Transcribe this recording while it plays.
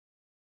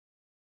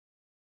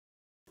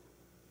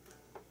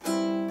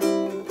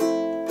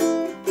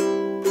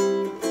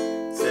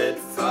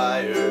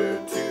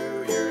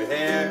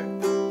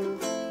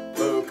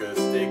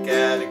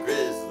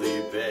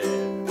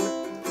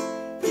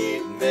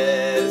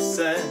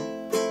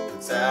send.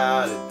 It's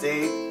out of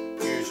date.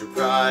 Use your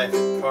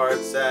private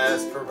parts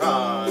as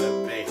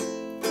piranha bait.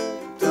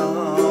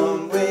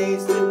 Dumb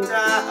ways to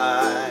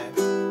die.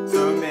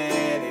 So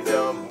many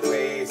dumb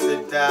ways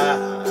to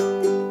die.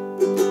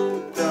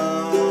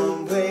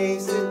 Dumb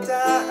ways to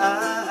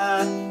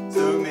die.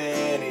 So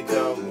many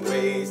dumb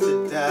ways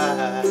to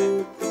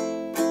die.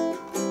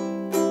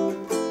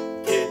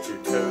 Get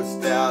your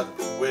toast out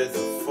with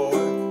a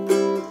fork.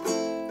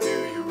 Do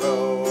your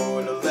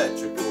own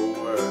electrical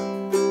work.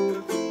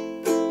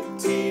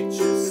 Teach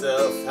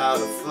yourself how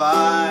to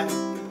fly.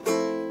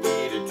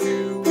 Eat a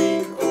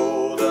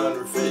 2-week-old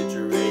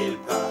unrefrigerated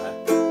pie.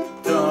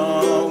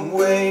 Dumb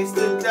ways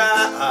to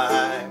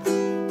die.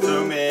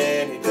 So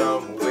many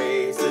dumb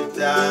ways to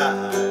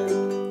die.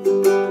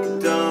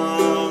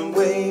 Dumb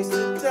ways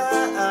to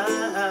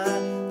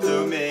die.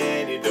 So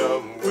many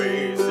dumb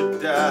ways to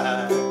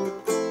die.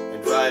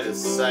 And write a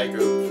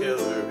psycho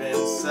killer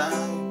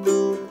inside.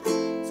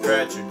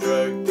 Scratch your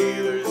drug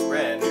dealer's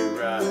brand new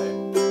ride.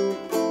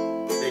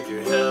 Take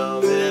your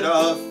helmet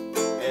off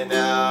in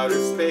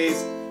outer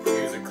space.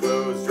 Use a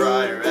clothes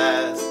dryer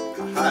as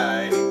a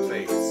hiding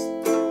place.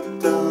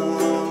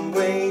 Dumb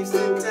ways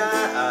to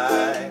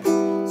die.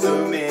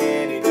 So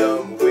many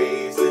dumb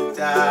ways to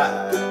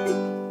die.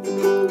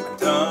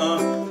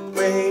 Dumb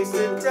ways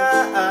to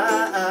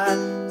die.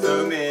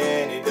 So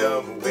many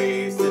dumb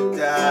ways to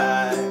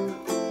die.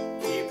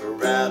 Keep a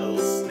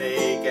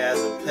rattlesnake as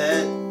a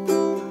pet.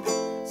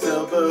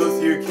 Sell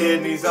both your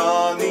kidneys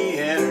on the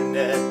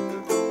internet.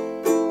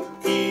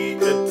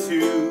 Eat a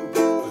tube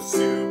of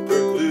super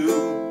glue.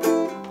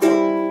 I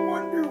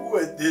wonder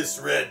what this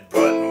red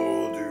button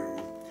will do.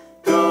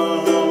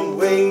 Dumb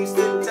ways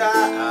to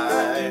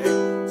die.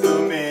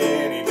 So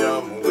many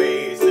dumb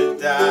ways to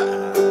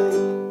die.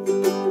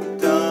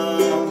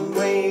 Dumb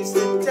ways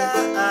to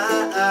die.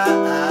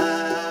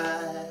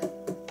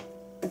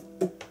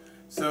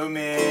 So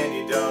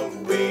many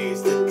dumb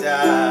ways to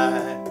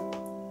die.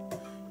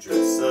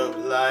 Dress up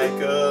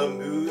like a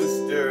moose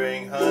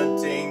during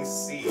hunting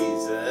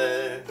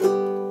season.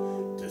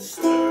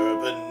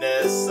 Disturb a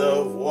nest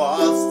of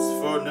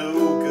wasps for no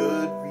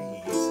good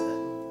reason.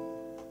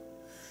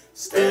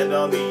 Stand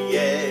on the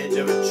edge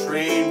of a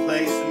train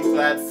placement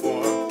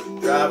platform.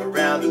 Drive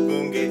around the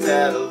boom gates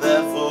at a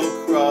level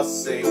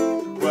crossing.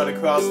 Run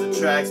across the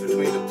tracks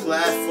between the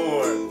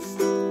platforms.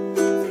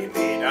 They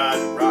may not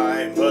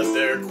rhyme, but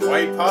they're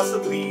quite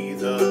possibly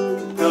the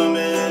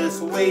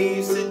dumbest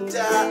ways to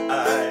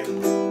die.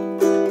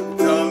 The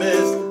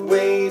dumbest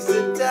ways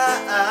to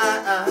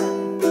die.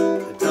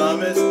 The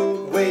dumbest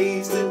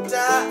ways to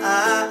die.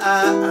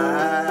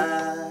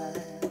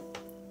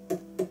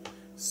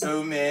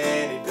 So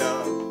many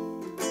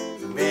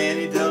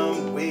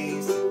dumb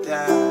ways to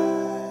die.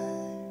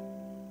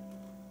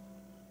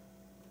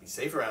 Be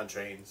safe around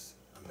trains.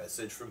 A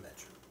message from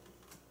Metro.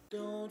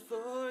 Don't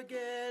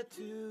forget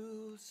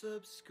to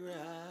subscribe.